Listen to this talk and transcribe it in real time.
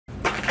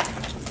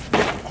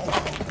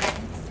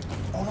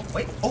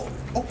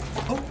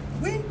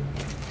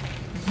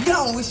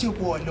Yo, it's your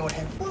boy Lord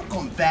and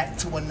welcome back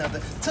to another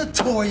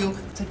tutorial.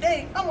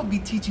 Today, I'm gonna be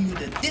teaching you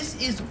the This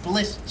is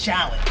Bliss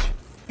challenge.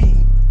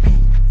 You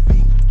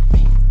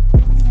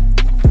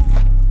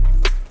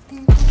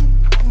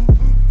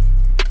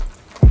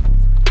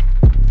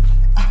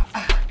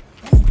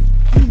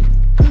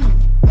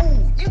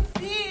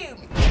feel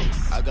me?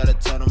 I got a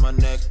ton on my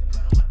neck,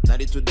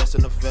 92 that's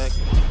in effect.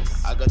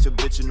 I got your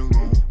bitch in the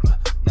room.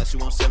 Now she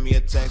won't send me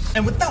a text.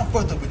 And without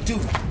further ado,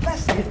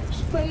 let's get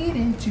straight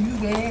into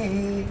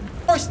it.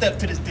 First step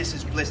to this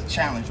is Bliss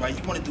challenge, right?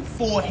 You want to do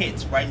 4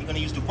 hits, right? You're going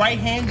to use the right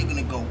hand. You're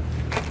going to go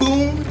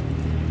boom,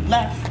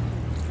 left,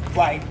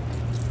 right,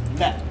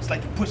 left. It's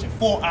like you're pushing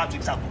 4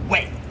 objects out the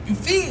way. You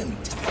feel me?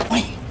 Just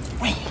wham,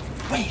 wham,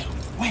 wham,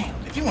 wham.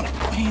 If you want to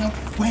wham,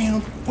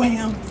 wham,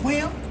 wham,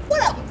 wham,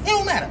 whatever. It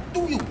don't matter.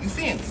 Do you. You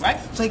feel me, right?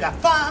 So you got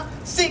 5,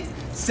 6,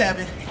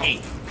 7,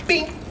 8.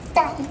 Bing,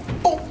 bong,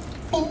 boom,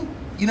 boom.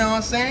 You know what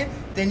I'm saying?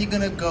 Then you're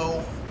gonna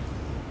go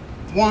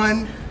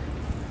 1,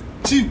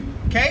 2,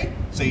 okay?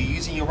 So you're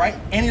using your right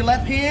and your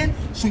left hand,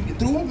 sweeping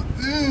through them,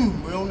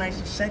 real nice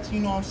and sexy,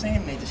 you know what I'm saying?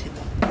 And then just hit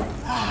them,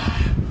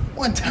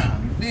 one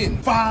time, you feel me?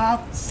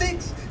 5,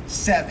 6,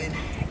 7,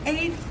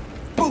 8,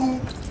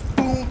 boom,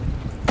 boom,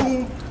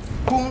 boom,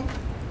 boom,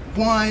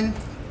 1,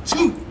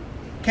 2,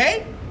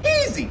 okay?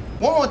 Easy.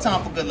 One more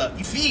time for good luck,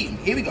 you feel me?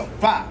 Here we go,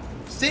 5,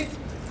 6,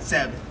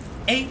 7,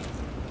 8,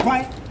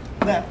 right,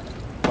 left,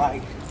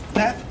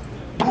 left,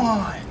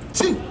 1,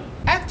 2.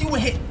 After you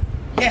hit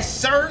yes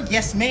sir,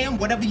 yes ma'am,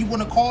 whatever you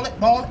want to call it,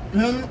 ball it, you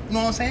know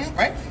what I'm saying,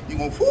 right? You're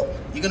going whoop,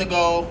 you're gonna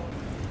go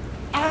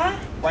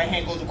right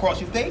hand goes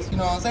across your face, you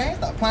know what I'm saying?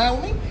 Stop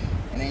playing with me,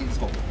 and then you just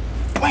go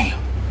wham,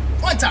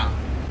 one time,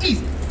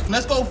 easy.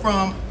 Let's go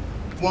from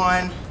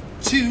 1,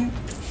 2,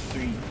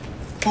 3,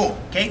 4,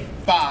 okay?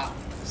 5,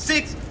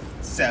 6,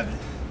 7,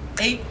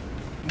 8,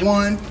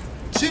 1,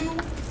 2,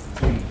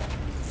 3,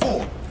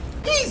 4,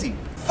 easy.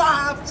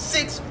 5,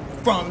 6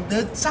 from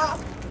the top.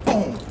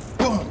 Boom,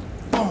 boom,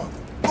 boom,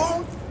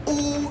 boom.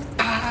 Ooh,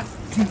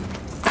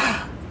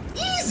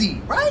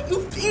 easy, right?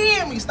 You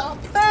feel me?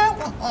 Stop playing.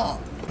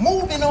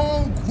 Moving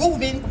on,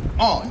 grooving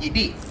on. You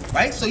did,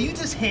 right? So you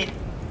just hit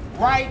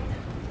right,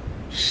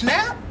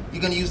 snap.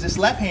 You're gonna use this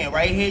left hand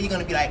right here. You're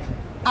gonna be like,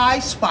 I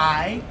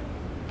spy,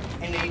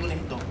 and then you're gonna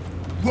hit the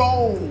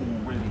roll,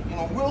 really, you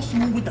know, real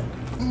smooth with the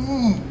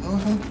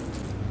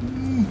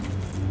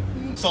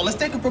So let's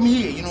take it from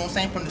here, you know what I'm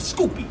saying? From the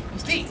scoopy.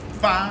 Let's see.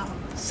 5,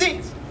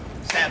 6,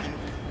 7,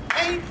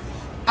 8.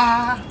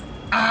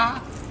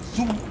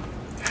 Zoom,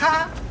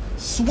 ha.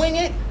 Swing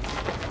it.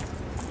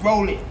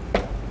 Roll it.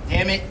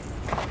 Damn it.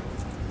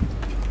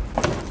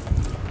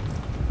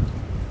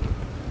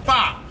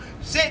 5,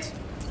 6,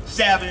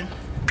 7,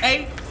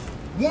 8.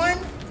 1,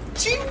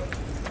 2,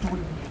 3,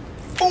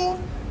 4.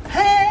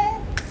 Hey.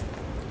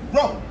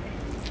 Roll.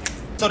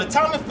 So the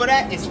timing for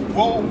that is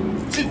roll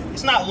 2.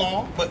 It's not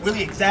long, but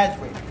really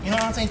exaggerated. You know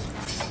what I'm saying?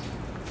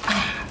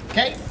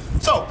 Okay?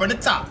 So from the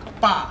top,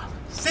 5,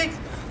 6,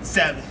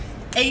 7,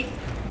 8,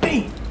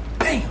 bing,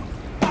 bam,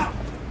 pop,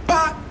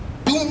 pop,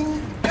 doom,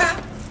 ha,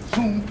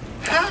 zoom,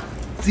 ha,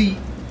 z,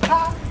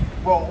 ha,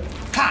 roll,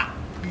 ha.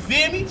 You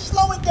feel me?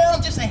 Slow it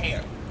down just a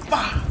hair.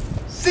 5,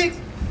 6,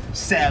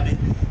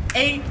 7,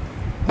 8,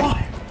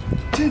 1,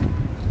 2,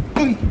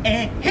 3,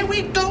 and here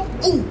we go.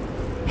 Ooh,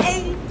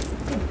 hey.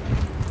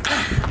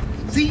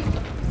 Z,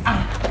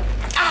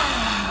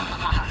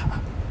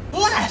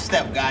 Last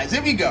step, guys.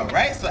 Here we go,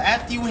 right? So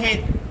after you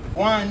hit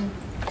 1,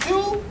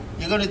 2,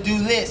 you're gonna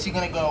do this. You're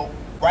gonna go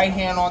right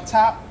hand on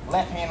top,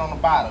 left hand on the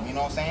bottom. You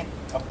know what I'm saying?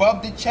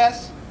 Above the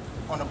chest,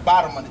 on the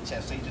bottom of the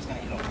chest. So you're just gonna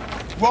hit a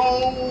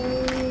roll.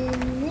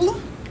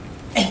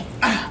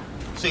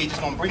 So you're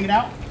just gonna bring it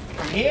out.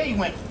 From here, you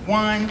went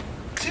 1,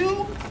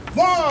 2,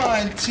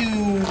 1,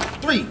 2,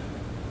 3.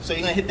 So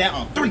you're gonna hit that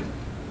on 3,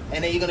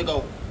 and then you're gonna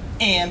go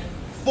and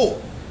 4.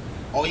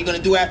 All you're gonna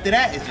do after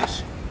that is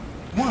just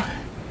 1,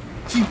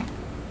 2,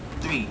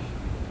 3,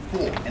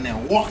 4, and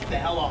then walk the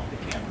hell off the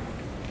camera.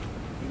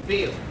 You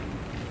feel?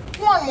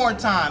 One more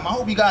time. I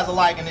hope you guys are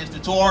liking this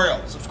tutorial.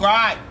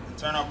 Subscribe and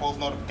turn on post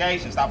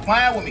notifications. Stop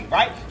playing with me,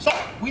 right? So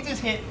we just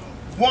hit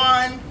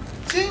 1,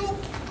 2,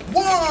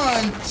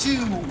 1,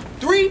 2,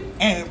 3,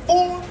 and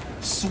 4.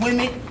 Swim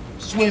it,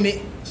 swim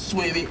it,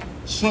 swim it,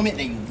 swim it,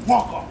 then you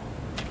walk off.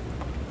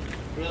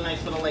 Real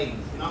nice for the ladies,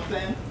 you know what I'm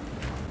saying?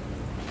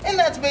 And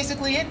that's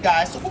basically it,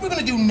 guys. So what we're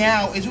gonna do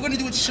now is we're gonna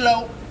do it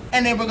slow,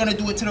 and then we're gonna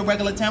do it to the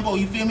regular tempo.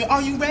 You feel me?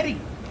 Are you ready?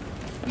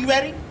 You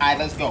ready? All right,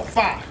 let's go.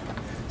 5,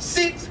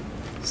 6,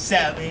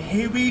 7.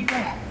 Here we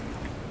go.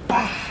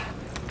 1,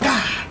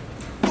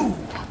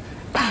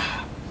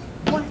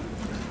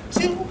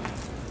 2,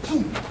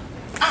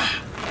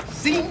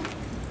 zing,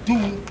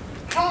 doom,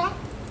 ha.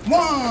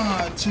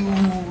 1, 2,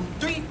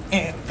 3,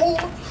 and 4.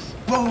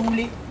 Roll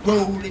it,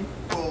 roll it,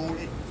 roll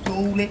it,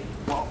 roll it,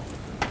 roll.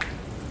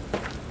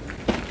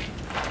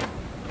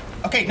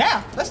 Okay,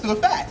 now let's do it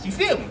fast. You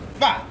feel me?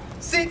 5,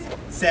 6,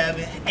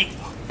 7, 8.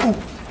 Ooh, ooh,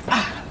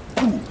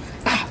 ooh,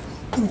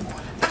 ooh,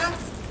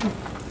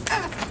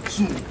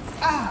 zoom,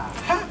 ha.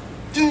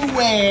 Do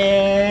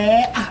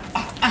it.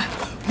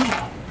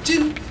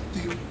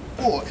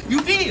 You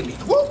feel me?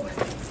 Woo!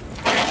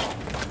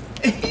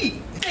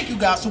 Thank you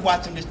guys for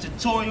watching this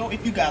tutorial.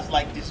 If you guys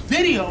like this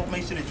video,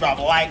 make sure to drop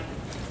a like,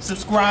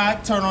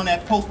 subscribe, turn on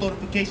that post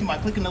notification by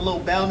clicking the little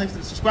bell next to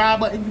the subscribe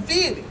button. You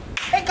feel me?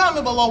 And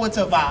comment below what's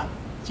a vibe.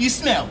 You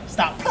smell it.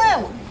 Stop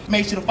playing with me.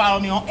 Make sure to follow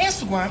me on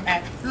Instagram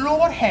at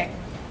LordHeck_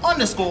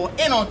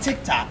 and on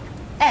TikTok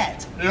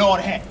at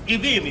LordHeck. You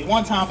feel me?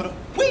 One time for the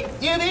week.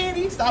 You feel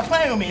me? Stop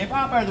playing with me. If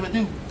I'm further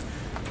ado,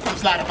 I'm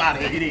sliding up out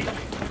of here. You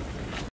did.